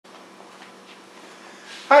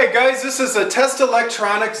Hi guys, this is a Test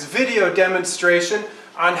Electronics video demonstration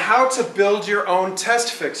on how to build your own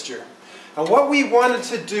test fixture. And what we wanted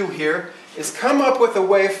to do here is come up with a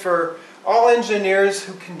way for all engineers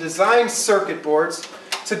who can design circuit boards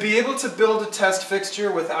to be able to build a test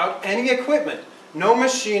fixture without any equipment. No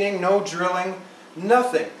machining, no drilling,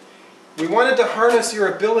 nothing. We wanted to harness your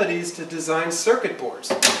abilities to design circuit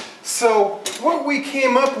boards. So what we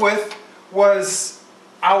came up with was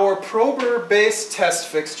our prober-based test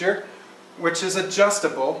fixture, which is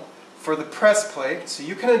adjustable for the press plate, so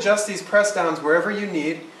you can adjust these press downs wherever you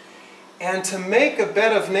need, and to make a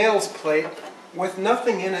bed of nails plate with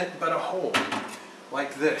nothing in it but a hole,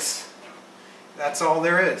 like this. That's all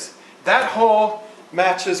there is. That hole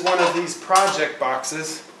matches one of these project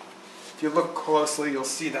boxes. If you look closely, you'll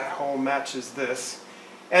see that hole matches this.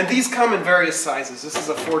 And these come in various sizes. This is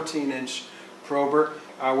a 14-inch prober,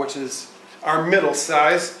 which is our middle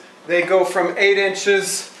size. They go from 8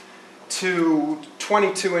 inches to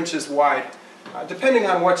 22 inches wide, depending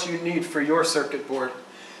on what you need for your circuit board.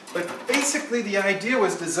 But basically the idea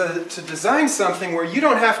was to design something where you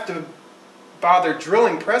don't have to bother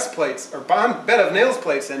drilling press plates or bed of nails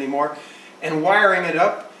plates anymore and wiring it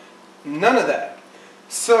up. None of that.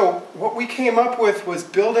 So what we came up with was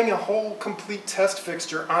building a whole complete test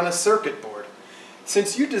fixture on a circuit board.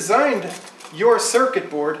 Since you designed your circuit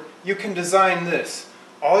board, you can design this.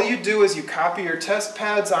 All you do is you copy your test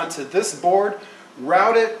pads onto this board,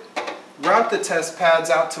 route the test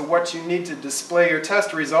pads out to what you need to display your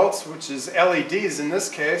test results, which is LEDs in this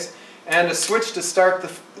case, and a switch to start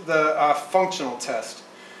the functional test.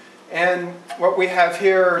 And what we have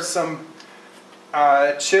here are some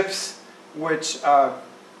chips which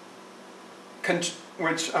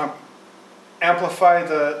amplify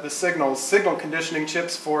the signals, signal conditioning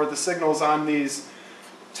chips for the signals on these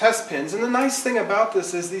test pins. And the nice thing about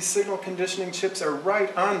this is these signal conditioning chips are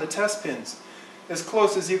right on the test pins, as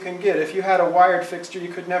close as you can get. If you had a wired fixture, you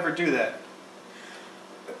could never do that.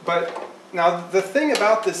 But now the thing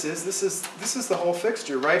about this is this is the whole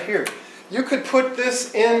fixture right here. You could put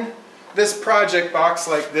this in this project box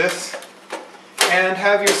like this and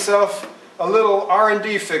have yourself a little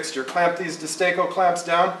R&D fixture. Clamp these Destaco clamps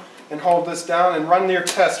down and hold this down and run your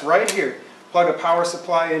test right here. Plug a power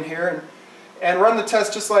supply in here and run the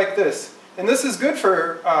test just like this. And this is good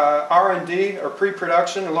for R&D or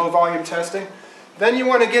pre-production and low volume testing. Then you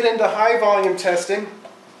want to get into high volume testing.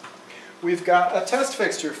 We've got a test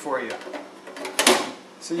fixture for you.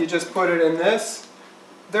 So you just put it in this.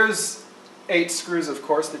 There's 8 screws, of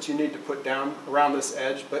course, that you need to put down around this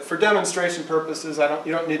edge. But for demonstration purposes,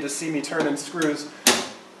 you don't need to see me turning screws.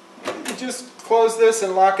 You just close this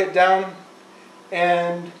and lock it down,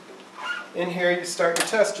 and in here you start your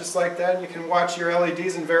test just like that, and you can watch your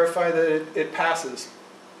LEDs and verify that it passes.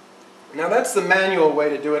 Now that's the manual way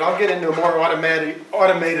to do it. I'll get into more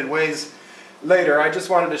automated ways later. I just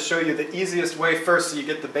wanted to show you the easiest way first so you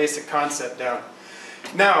get the basic concept down.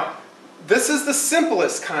 Now, this is the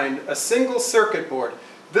simplest kind, a single circuit board.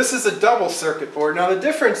 This is a double circuit board. Now the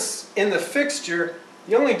difference in the fixture,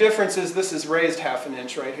 the only difference is this is raised 1/2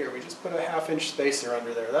 inch right here. We just put a 1/2 inch spacer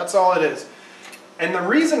under there. That's all it is. And the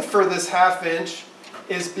reason for this 1/2 inch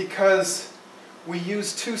is because we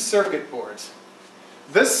use 2 circuit boards.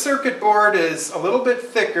 This circuit board is a little bit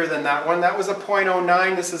thicker than that one. That was a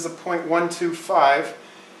 0.09, this is a 0.125.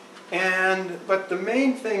 But the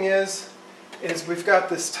main thing is we've got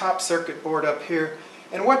this top circuit board up here.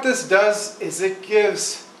 And what this does is it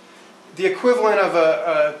gives the equivalent of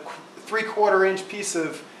a 3/4 inch piece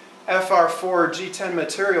of FR4 G10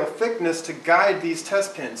 material thickness to guide these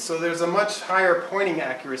test pins. So there's a much higher pointing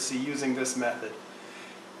accuracy using this method.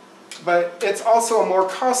 But it's also a more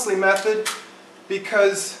costly method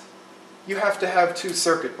because you have to have 2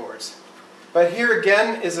 circuit boards. But here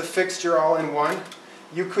again is a fixture all in one.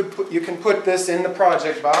 You can put this in the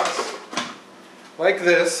project box like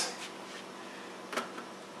this.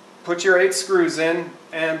 Put your 8 screws in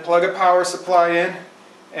and plug a power supply in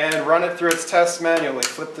and run it through its tests manually.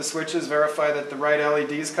 Flip the switches, verify that the right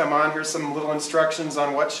LEDs come on. Here's some little instructions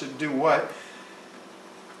on what should do what.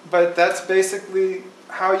 But that's basically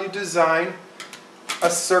how you design a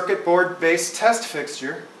circuit board based test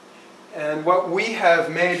fixture. And what we have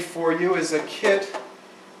made for you is a kit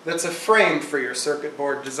that's a frame for your circuit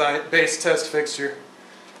board based test fixture.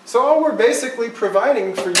 So all we're basically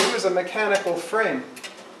providing for you is a mechanical frame.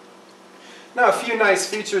 Now, a few nice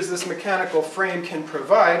features this mechanical frame can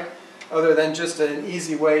provide, other than just an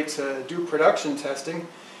easy way to do production testing,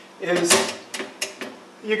 is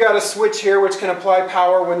you got a switch here which can apply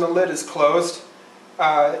power when the lid is closed.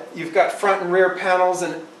 You've got front and rear panels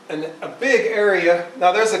and a big area.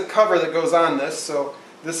 Now there's a cover that goes on this, so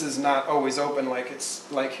This is not always open like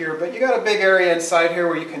it's like here, but you got a big area inside here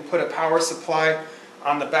where you can put a power supply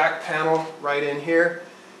on the back panel right in here.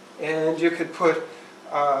 And you could put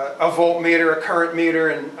a voltmeter, a current meter,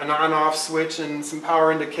 and an on-off switch and some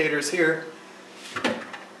power indicators here.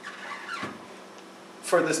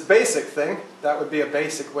 For this basic thing, that would be a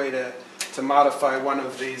basic way to modify one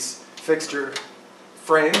of these fixture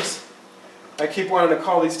frames. I keep wanting to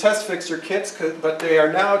call these test fixture kits, but they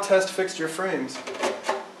are now test fixture frames.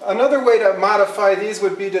 Another way to modify these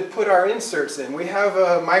would be to put our inserts in. We have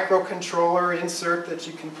a microcontroller insert that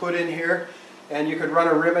you can put in here, and you could run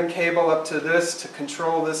a ribbon cable up to this to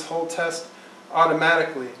control this whole test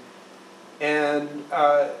automatically. And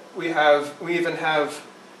we even have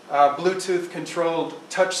Bluetooth controlled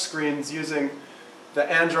touch screens using the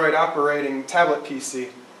Android operating tablet PC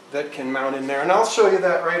that can mount in there. And I'll show you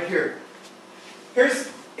that right here.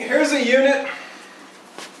 Here's a unit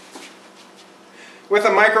with a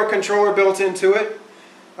microcontroller built into it.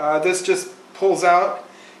 This just pulls out.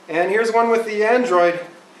 And here's one with the Android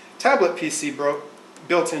tablet PC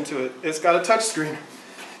built into it. It's got a touch screen.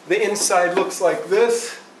 The inside looks like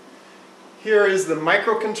this. Here is the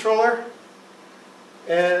microcontroller.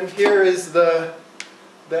 And here is the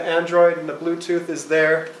Android, and the Bluetooth is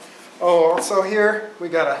there. Oh, also here we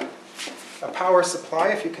got a power supply,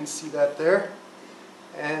 if you can see that there.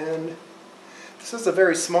 And this is a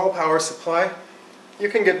very small power supply. You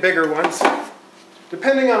can get bigger ones,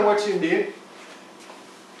 depending on what you need.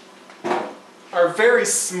 Our very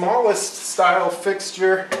smallest style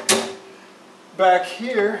fixture back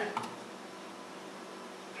here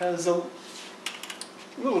has a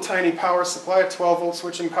little tiny power supply, a 12-volt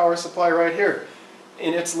switching power supply right here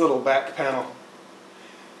in its little back panel.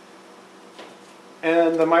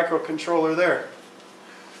 And the microcontroller there.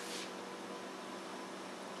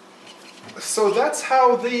 So that's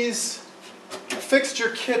how these fixture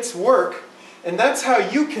kits work, and that's how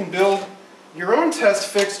you can build your own test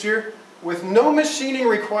fixture with no machining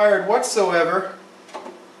required whatsoever.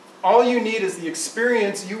 All you need is the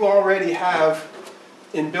experience you already have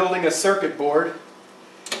in building a circuit board,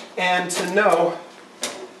 and to know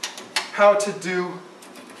how to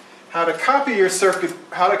copy your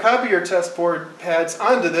test board pads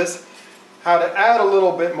onto this, how to add a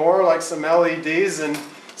little bit more, like some LEDs and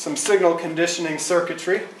some signal conditioning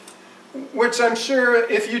circuitry, which I'm sure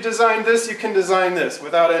if you design this, you can design this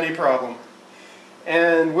without any problem.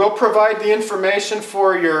 And we'll provide the information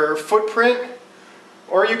for your footprint,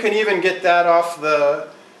 or you can even get that off the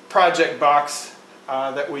project box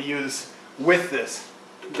that we use with this.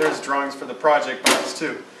 There's drawings for the project box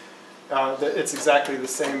too. It's exactly the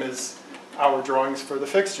same as our drawings for the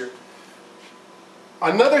fixture.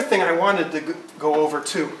 Another thing I wanted to go over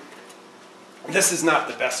too, this is not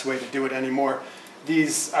the best way to do it anymore.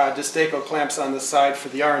 These Destaco clamps on the side for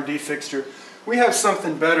the R&D fixture. We have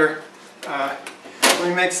something better. Let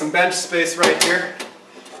me make some bench space right here.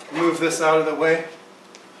 Move this out of the way.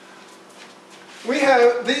 We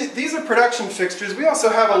have these are production fixtures. We also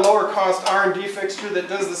have a lower cost R&D fixture that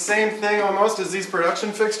does the same thing almost as these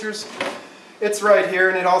production fixtures. It's right here,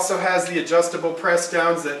 and it also has the adjustable press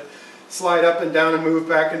downs that slide up and down and move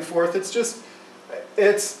back and forth.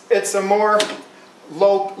 It's a more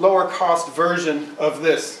lower cost version of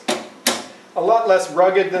this. A lot less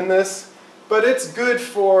rugged than this, but it's good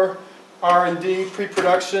for R&D,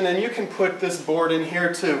 pre-production, and you can put this board in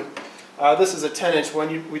here too. This is a 10-inch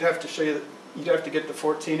one. We'd have to show you that. You'd have to get the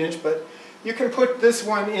 14-inch, but you can put this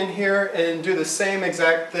one in here and do the same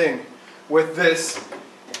exact thing with this,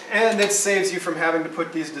 and it saves you from having to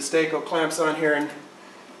put these Destaco clamps on here. And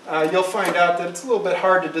you'll find out that it's a little bit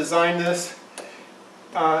hard to design this,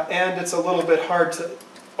 and it's a little bit hard to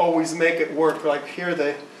always make it work. Like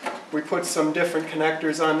here, we put some different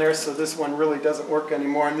connectors on there, so this one really doesn't work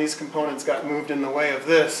anymore, and these components got moved in the way of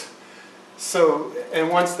this. So, and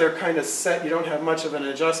once they're kind of set, you don't have much of an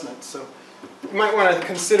adjustment. So you might want to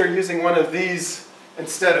consider using one of these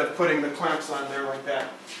instead of putting the clamps on there like that.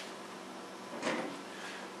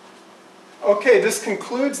 Okay, this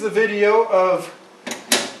concludes the video of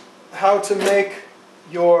how to make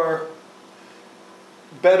your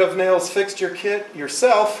bed of nails fixture kit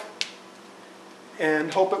yourself,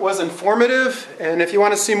 and hope it was informative. And if you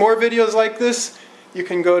want to see more videos like this, you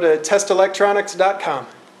can go to testelectronics.com.